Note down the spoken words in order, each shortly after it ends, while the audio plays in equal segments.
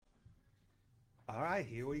All right,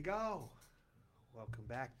 here we go. Welcome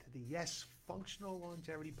back to the Yes Functional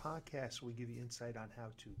Longevity Podcast, where we give you insight on how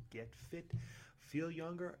to get fit, feel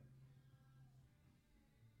younger,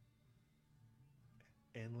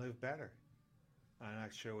 and live better. I'm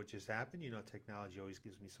not sure what just happened. Technology always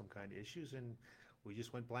gives me some kind of issues, and we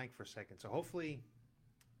just went blank for a second. So hopefully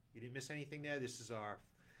you didn't miss anything there. This is our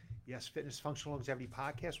Yes Fitness Functional Longevity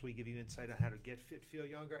Podcast, where we give you insight on how to get fit, feel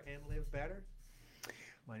younger, and live better.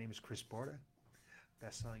 My name is Chris Borda,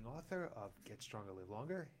 best-selling author of Get Stronger, Live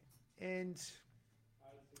Longer, and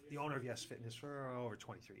the owner of Yes Fitness for over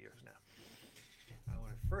 23 years now. I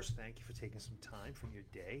want to first thank you for taking some time from your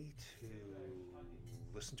day to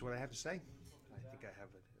listen to what I have to say. I think I have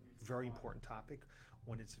a very important topic,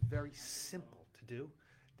 one that's very simple to do,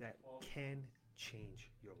 that can change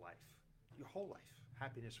your life, your whole life,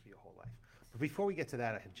 happiness for your whole life. But before we get to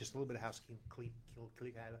that, I have just a little bit of house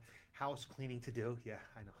cleaning to do. Yeah,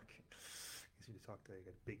 I know. I need to talk to you. I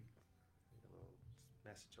got a big little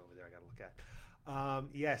message over there I got to look at.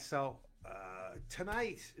 So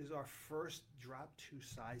tonight is our first Drop Two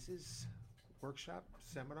Sizes workshop,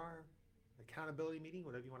 seminar, accountability meeting,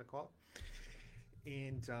 whatever you want to call it.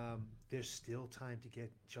 And there's still time to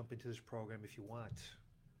jump into this program if you want.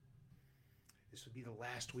 This would be the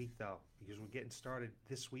last week, though, because we're getting started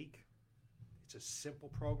this week. It's a simple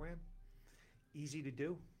program, easy to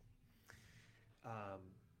do.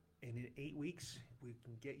 And in 8 weeks, we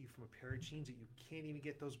can get you from a pair of jeans that you can't even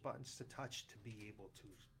get those buttons to touch to be able to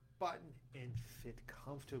button and fit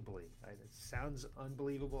comfortably. Right? It sounds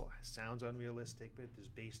unbelievable, sounds unrealistic, but it's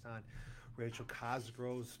based on Rachel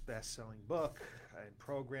Cosgrove's best-selling book and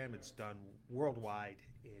program. It's done worldwide.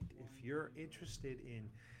 And if you're interested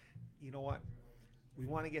in, we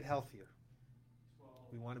want to get healthier.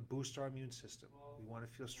 We want to boost our immune system. We want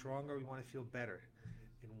to feel stronger. We want to feel better.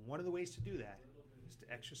 And one of the ways to do that is to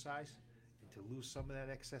exercise and to lose some of that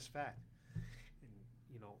excess fat. And,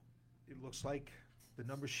 it looks like the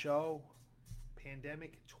numbers show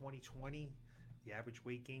pandemic 2020, the average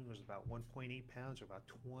weight gain was about 1.8 pounds or about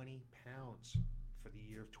 20 pounds for the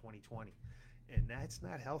year of 2020. And that's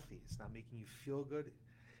not healthy. It's not making you feel good.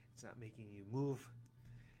 It's not making you move.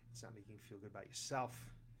 It's not making you feel good about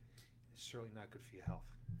yourself. It's certainly not good for your health.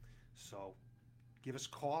 So give us a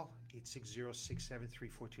call,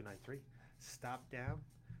 860-673-4293. Stop down,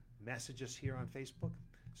 message us here on Facebook.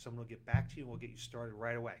 Someone will get back to you and we'll get you started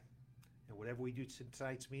right away. And whatever we do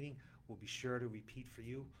tonight's meeting, we'll be sure to repeat for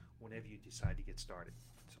you whenever you decide to get started.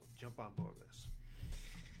 So jump on board with us.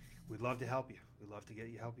 We'd love to help you. We'd love to get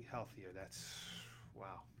you healthier. That's,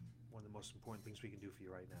 wow, one of the most important things we can do for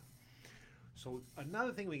you right now. So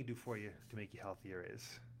another thing we can do for you to make you healthier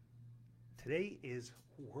is, today is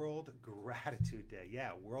World Gratitude Day.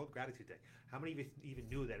 Yeah, World Gratitude Day. How many of you even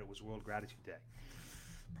knew that it was World Gratitude Day?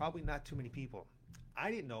 Probably not too many people.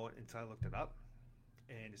 I didn't know it until I looked it up,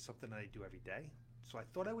 and it's something that I do every day. So I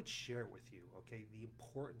thought I would share it with you, okay, the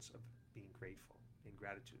importance of being grateful and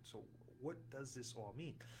gratitude. So what does this all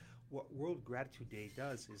mean? What World Gratitude Day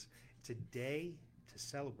does is it's a day to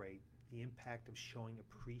celebrate the impact of showing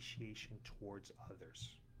appreciation towards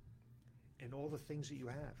others and all the things that you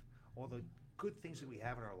have, all the good things that we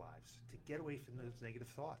have in our lives, to get away from those negative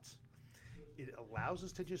thoughts. It allows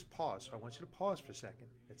us to just pause. So I want you to pause for a second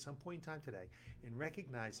at some point in time today and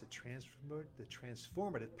recognize the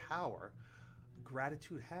transformative power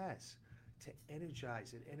gratitude has to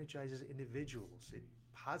energize. It energizes individuals. It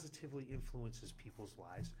positively influences people's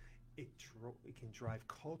lives. It can drive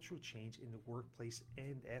cultural change in the workplace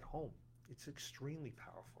and at home. It's extremely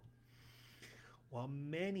powerful. While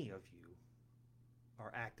many of you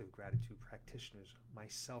are active gratitude practitioners,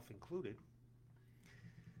 myself included,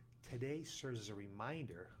 today serves as a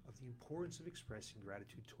reminder of the importance of expressing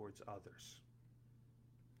gratitude towards others.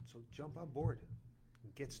 So jump on board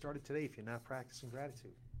and get started today if you're not practicing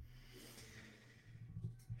gratitude.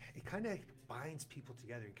 It kind of binds people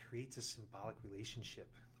together and creates a symbolic relationship.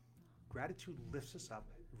 Gratitude lifts us up,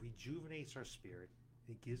 rejuvenates our spirit,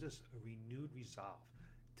 it gives us a renewed resolve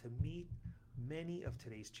to meet many of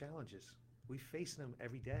today's challenges. We face them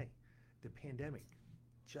every day. The pandemic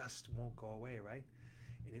just won't go away, right?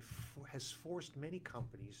 And it has forced many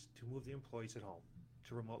companies to move their employees at home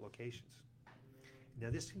to remote locations. Now,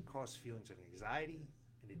 this can cause feelings of anxiety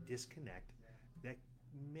and a disconnect that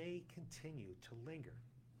may continue to linger.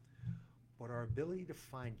 But our ability to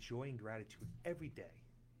find joy and gratitude every day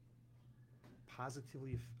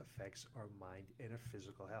positively affects our mind and our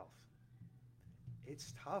physical health.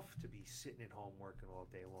 It's tough to be sitting at home working all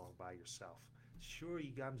day long by yourself. Sure,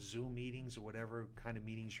 you got Zoom meetings or whatever kind of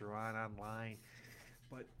meetings you're on online,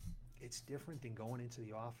 but it's different than going into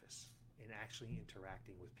the office and actually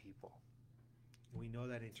interacting with people. We know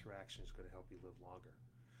that interaction is going to help you live longer.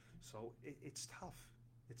 So it's tough.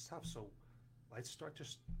 It's tough. So let's start to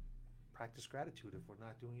practice gratitude if we're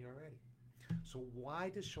not doing it already. So why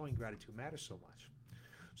does showing gratitude matter so much?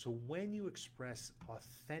 So when you express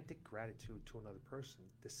authentic gratitude to another person,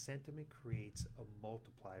 the sentiment creates a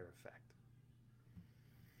multiplier effect.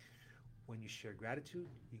 When you share gratitude,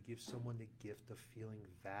 you give someone the gift of feeling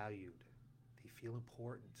valued. They feel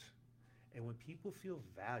important. And when people feel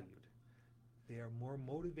valued, they are more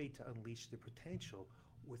motivated to unleash their potential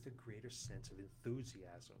with a greater sense of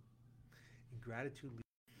enthusiasm. And gratitude.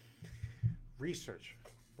 Research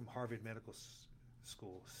from Harvard Medical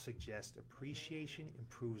School suggests appreciation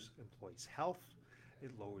improves employees' health,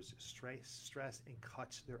 it lowers stress, and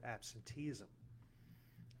cuts their absenteeism.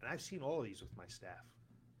 And I've seen all of these with my staff,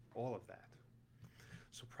 all of that.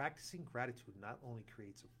 So practicing gratitude not only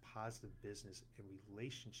creates a positive business and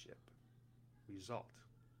relationship result,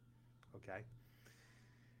 okay,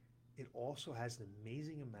 it also has an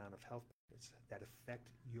amazing amount of health benefits that affect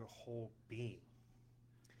your whole being.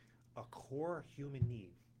 A core human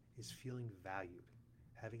need is feeling valued,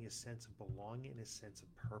 having a sense of belonging and a sense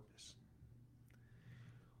of purpose.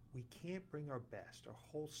 We can't bring our best, our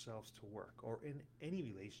whole selves to work or in any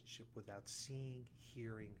relationship without seeing,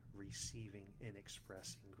 hearing, receiving, and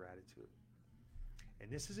expressing gratitude. And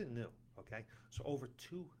this isn't new, okay? So over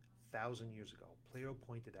 2,000 years ago, Plato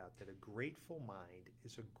pointed out that a grateful mind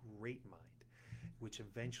is a great mind, which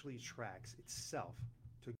eventually attracts itself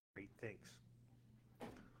to great things.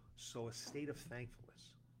 So a state of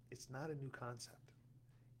thankfulness, it's not a new concept.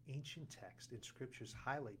 Ancient texts and scriptures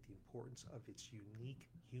highlight the importance of its unique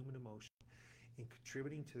human emotion in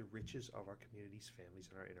contributing to the riches of our communities, families,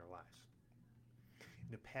 and our inner lives.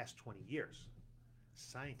 In the past 20 years,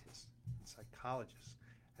 scientists and psychologists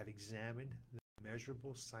have examined the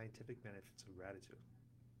measurable scientific benefits of gratitude.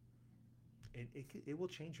 And it will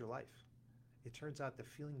change your life. It turns out that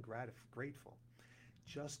feeling grateful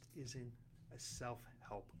just isn't a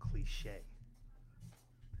self-help cliche.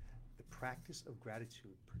 The practice of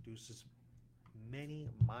gratitude produces many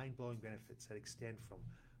mind-blowing benefits that extend from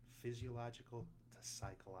physiological to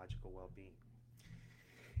psychological well-being.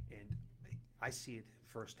 And I see it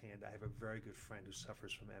firsthand. I have a very good friend who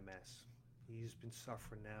suffers from MS. He's been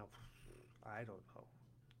suffering now, I don't know,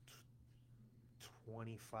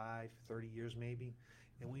 25, 30 years maybe.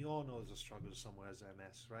 And we all know the struggles of someone who has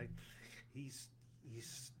MS, right? He's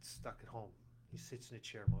stuck at home. He sits in a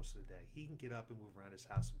chair most of the day. He can get up and move around his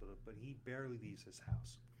house a bit, but he barely leaves his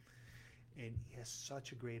house. And he has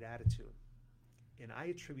such a great attitude. And I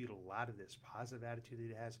attribute a lot of this positive attitude that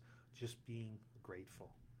he has just being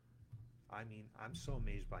grateful. I mean, I'm so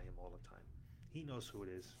amazed by him all the time. He knows who it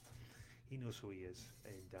is. He knows who he is.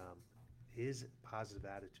 And his positive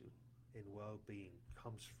attitude and well-being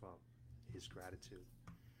comes from his gratitude.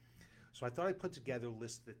 So I thought I'd put together a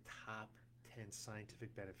list of the top 10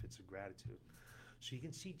 scientific benefits of gratitude. So you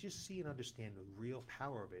can see and understand the real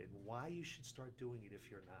power of it and why you should start doing it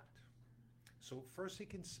if you're not. So first,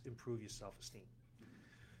 it can improve your self-esteem.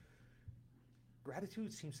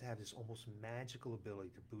 Gratitude seems to have this almost magical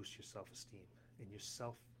ability to boost your self-esteem and your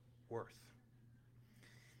self-worth.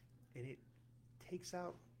 And it takes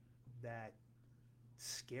out that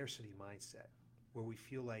scarcity mindset where we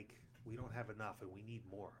feel like we don't have enough and we need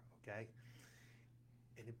more, okay?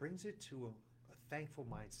 And it brings it to a thankful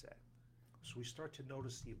mindset. So we start to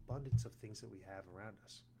notice the abundance of things that we have around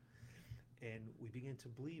us. And we begin to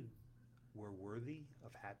believe we're worthy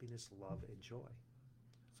of happiness, love, and joy.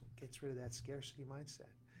 So it gets rid of that scarcity mindset.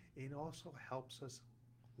 It also helps us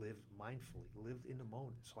live mindfully, live in the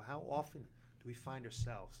moment. So how often do we find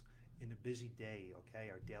ourselves in a busy day, okay,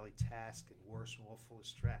 our daily task and worse, we're all full of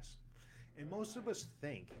stress? And most of us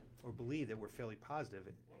think or believe that we're fairly positive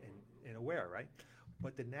and aware, right?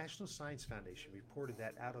 But the National Science Foundation reported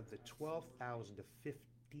that out of the 12,000 to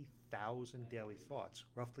 50,000 daily thoughts,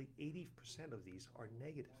 roughly 80% of these are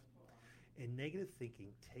negative. And negative thinking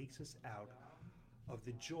takes us out of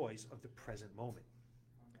the joys of the present moment.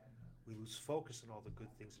 We lose focus on all the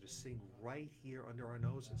good things that are sitting right here under our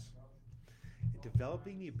noses. And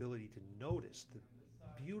developing the ability to notice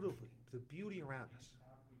the beauty around us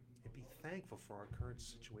and be thankful for our current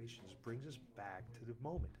situations brings us back to the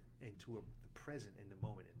moment and to the present in the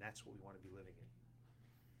moment, and that's what we want to be living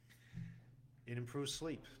in. It improves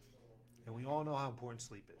sleep, and we all know how important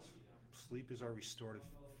sleep is. Sleep is our restorative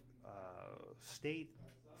state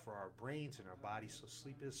for our brains and our bodies, so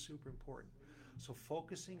sleep is super important. So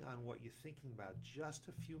focusing on what you're thinking about just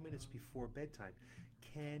a few minutes before bedtime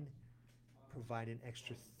can provide an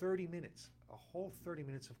extra 30 minutes, a whole 30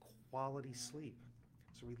 minutes of quality sleep.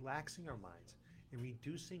 So relaxing our minds and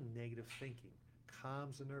reducing negative thinking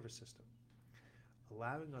calms the nervous system,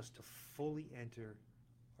 allowing us to fully enter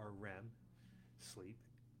our REM sleep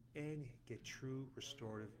and get true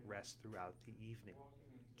restorative rest throughout the evening.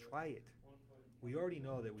 Try it. We already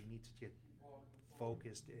know that we need to get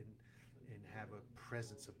focused and have a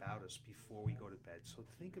presence about us before we go to bed. So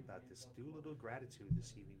think about this. Do a little gratitude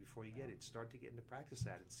this evening before you get it. Start to get into practice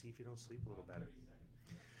at it and see if you don't sleep a little better.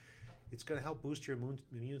 It's going to help boost your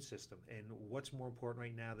immune system. And what's more important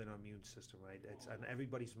right now than our immune system, right? It's on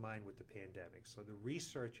everybody's mind with the pandemic. So the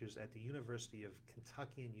researchers at the University of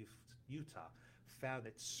Kentucky and Utah found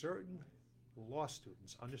that certain law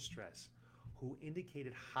students under stress who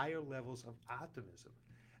indicated higher levels of optimism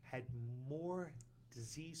had more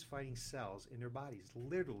disease-fighting cells in their bodies,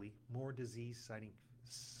 literally more disease-fighting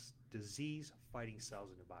cells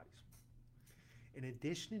in their bodies. In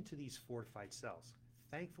addition to these fortified cells,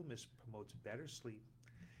 thankfulness promotes better sleep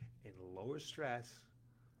and lower stress,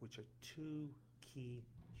 which are two key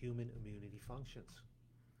human immunity functions.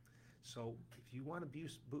 So if you want to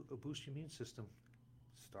boost your immune system,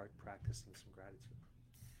 start practicing some gratitude.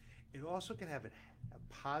 It also can have a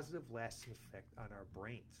positive lasting effect on our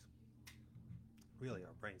brains. Really,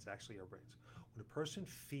 our brains, actually our brains. When a person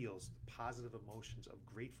feels the positive emotions of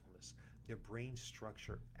gratefulness, their brain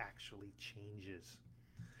structure actually changes.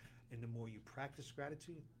 And the more you practice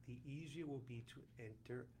gratitude, the easier it will be to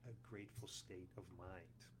enter a grateful state of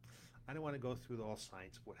mind. I don't want to go through the all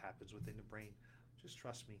science of what happens within the brain. Just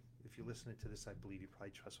trust me. If you're listening to this, I believe you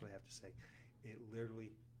probably trust what I have to say. It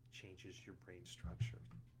literally changes your brain structure.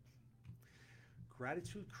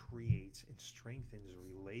 Gratitude creates and strengthens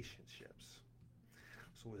relationships.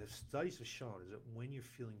 So what the studies have shown is that when you're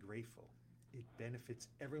feeling grateful, it benefits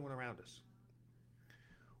everyone around us.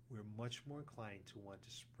 We're much more inclined to want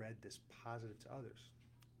to spread this positive to others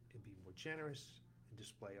and be more generous and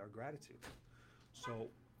display our gratitude.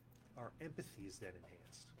 So our empathy is then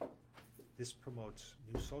enhanced. This promotes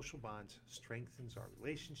new social bonds, strengthens our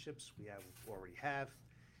relationships we already have,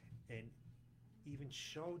 and even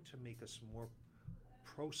shown to make us more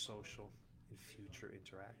pro-social in future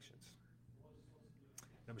interactions.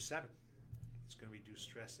 Number 7, it's going to reduce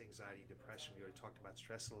stress, anxiety, depression. We already talked about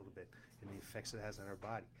stress a little bit and the effects it has on our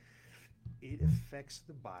body. It affects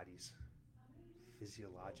the bodies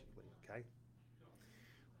physiologically, okay?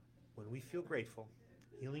 When we feel grateful,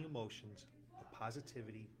 healing emotions,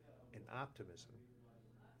 positivity, and optimism,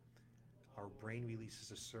 our brain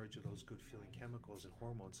releases a surge of those good feeling chemicals and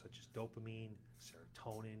hormones such as dopamine,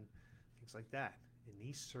 serotonin, things like that. And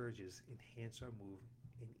these surges enhance our mood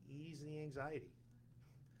and ease the anxiety.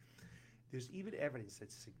 There's even evidence that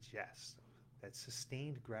suggests that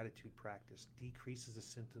sustained gratitude practice decreases the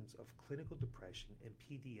symptoms of clinical depression and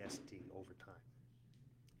PTSD over time.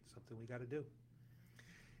 Something we got to do.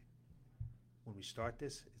 When we start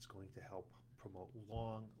this, it's going to help promote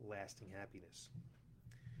long-lasting happiness.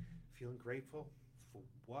 Feeling grateful for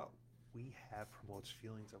what we have promotes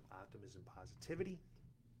feelings of optimism, positivity.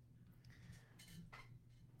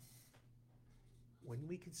 When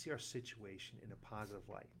we can see our situation in a positive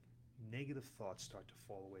light, negative thoughts start to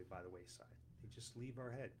fall away by the wayside. They just leave our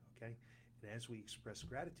head, okay? And as we express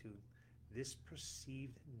gratitude, this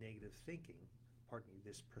perceived negative thinking,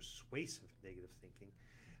 this persuasive negative thinking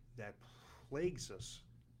that plagues us,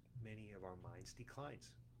 many of our minds,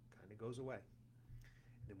 declines, kind of goes away.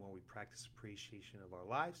 And the more we practice appreciation of our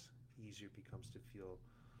lives, the easier it becomes to feel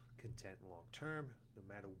content long term, no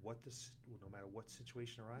matter what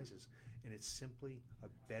situation arises. And it's simply a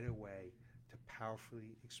better way to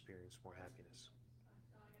powerfully experience more happiness.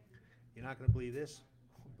 You're not going to believe this,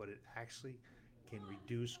 but it actually can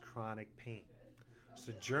reduce chronic pain.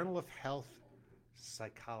 So the Journal of Health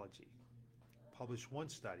Psychology published one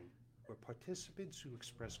study where participants who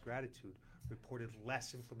expressed gratitude reported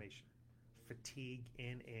less inflammation, fatigue,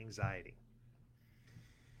 and anxiety.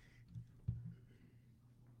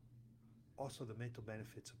 Also, the mental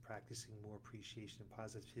benefits of practicing more appreciation and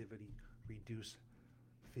positivity reduce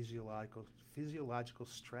physiological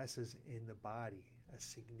stresses in the body, a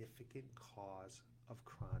significant cause of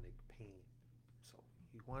chronic pain. So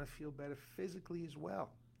you want to feel better physically as well.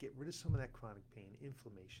 Get rid of some of that chronic pain,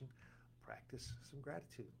 inflammation, practice some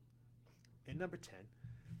gratitude. And number 10,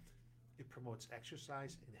 it promotes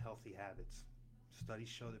exercise and healthy habits. Studies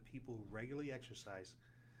show that people who regularly exercise,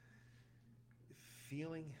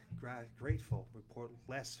 feeling grateful, report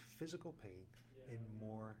less physical pain and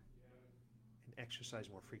exercise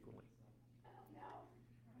more frequently.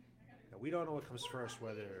 Now, we don't know what comes first,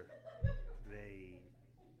 whether they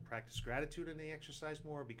practice gratitude and they exercise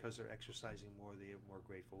more, or because they're exercising more, they are more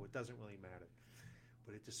grateful. It doesn't really matter.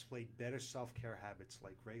 But it displayed better self-care habits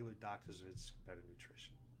like regular doctor's visits, better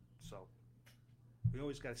nutrition. So We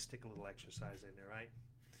always got to stick a little exercise in there, right?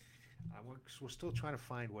 We're still trying to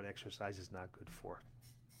find what exercise is not good for.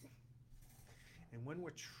 And when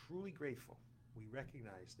we're truly grateful, we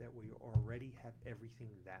recognize that we already have everything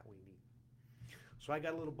that we need. So I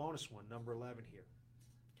got a little bonus one, number 11 here.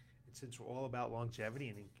 And since we're all about longevity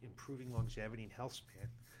and improving longevity and health span,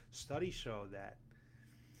 studies show that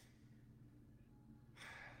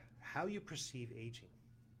how you perceive aging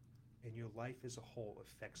and your life as a whole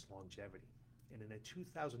affects longevity. And in a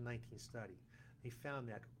 2019 study, they found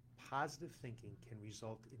that positive thinking can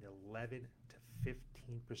result in 11 to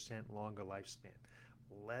 15% longer lifespan.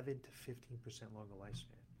 11 to 15% longer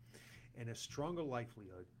lifespan. And a stronger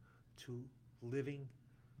likelihood to living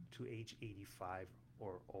to age 85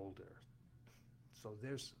 or older. So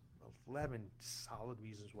there's 11 solid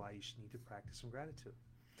reasons why you should need to practice some gratitude.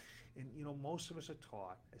 And you know, most of us are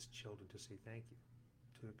taught as children to say thank you,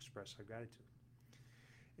 to express our gratitude.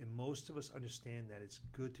 And most of us understand that it's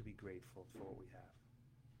good to be grateful for what we have.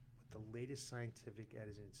 But the latest scientific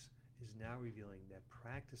evidence is now revealing that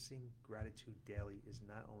practicing gratitude daily is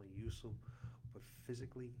not only useful, but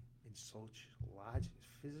physically and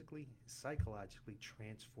psychologically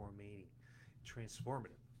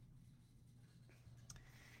transformative.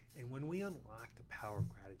 And when we unlock the power of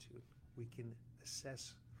gratitude, we can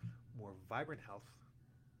assess more vibrant health,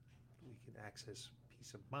 we can access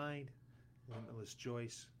peace of mind, limitless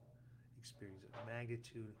joys, experience of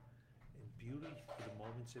magnitude and beauty for the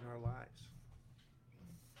moments in our lives.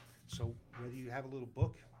 So whether you have a little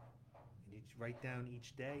book and you write down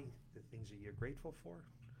each day the things that you're grateful for,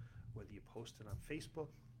 whether you post it on Facebook,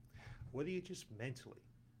 whether you just mentally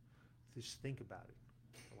just think about it.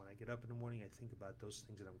 And when I get up in the morning, I think about those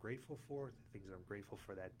things that I'm grateful for, the things that I'm grateful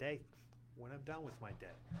for that day. When I'm done with my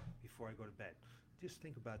day, before I go to bed, just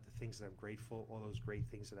think about the things that I'm grateful, all those great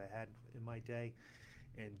things that I had in my day,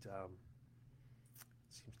 and it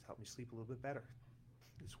seems to help me sleep a little bit better.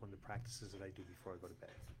 It's one of the practices that I do before I go to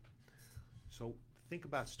bed. So think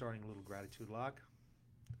about starting a little gratitude log.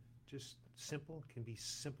 Just simple, can be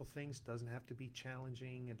simple things, doesn't have to be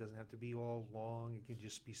challenging, it doesn't have to be all long, it can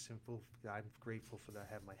just be simple. I'm grateful for that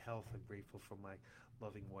I have my health, I'm grateful for my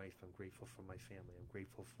loving wife, I'm grateful for my family, I'm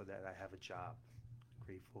grateful for that I have a job, I'm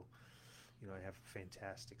grateful, I have a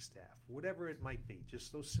fantastic staff. Whatever it might be,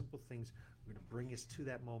 just those simple things are going to bring us to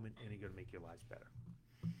that moment and are going to make your lives better.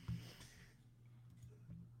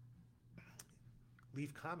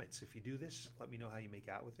 Leave comments if you do this. Let me know how you make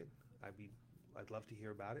out with it. I'd love to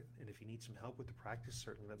hear about it. And if you need some help with the practice,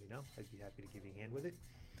 certainly let me know. I'd be happy to give you a hand with it.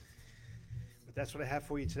 But that's what I have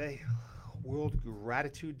for you today. World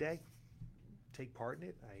Gratitude Day. Take part in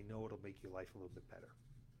it. I know it'll make your life a little bit better.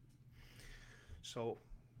 So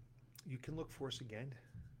you can look for us again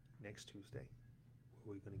next Tuesday.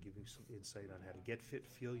 We're going to give you some insight on how to get fit,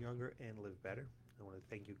 feel younger, and live better. I want to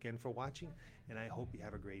thank you again for watching, and I hope you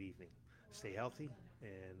have a great evening. Stay healthy,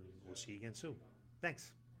 and we'll see you again soon.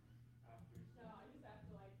 Thanks. No, I just have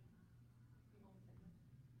to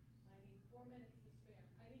 4 minutes.